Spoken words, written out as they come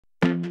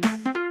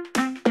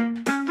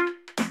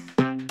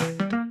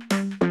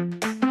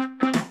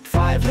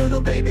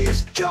little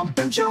babies jump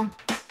and jump,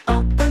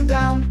 up and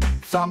down,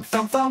 thump,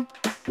 thump, thump.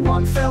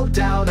 One fell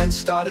down and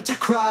started to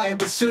cry,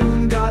 but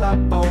soon got up,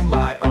 oh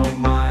my, oh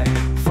my.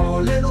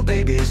 Four little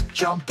babies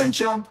jump and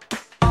jump,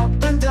 up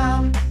and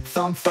down,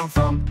 thump, thump,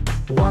 thump.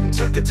 One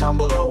took a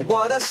tumble, oh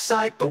what a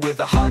sight, but with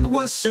a hug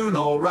was soon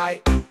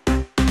alright.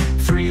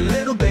 Three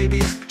little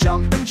babies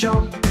jump and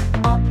jump,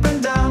 up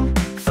and down,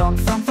 thump,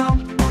 thump,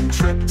 thump. One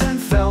tripped and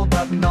fell,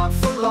 but not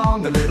for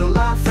long, a little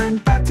laugh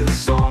and back to the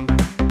song.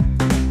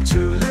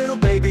 Two little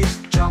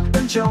babies jump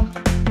and jump,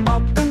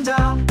 up and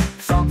down,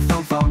 thump,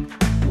 thump, thump.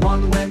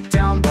 One went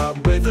down, but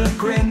with a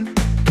grin,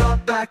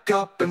 got back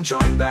up and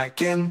joined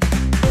back in.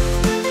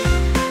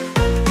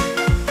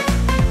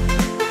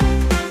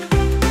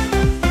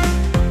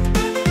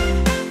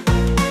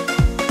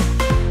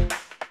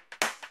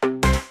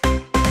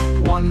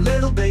 One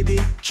little baby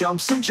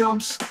jumps and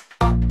jumps,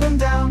 up and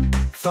down,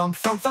 thump,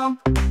 thump, thump.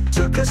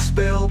 Took a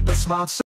spill, but smart.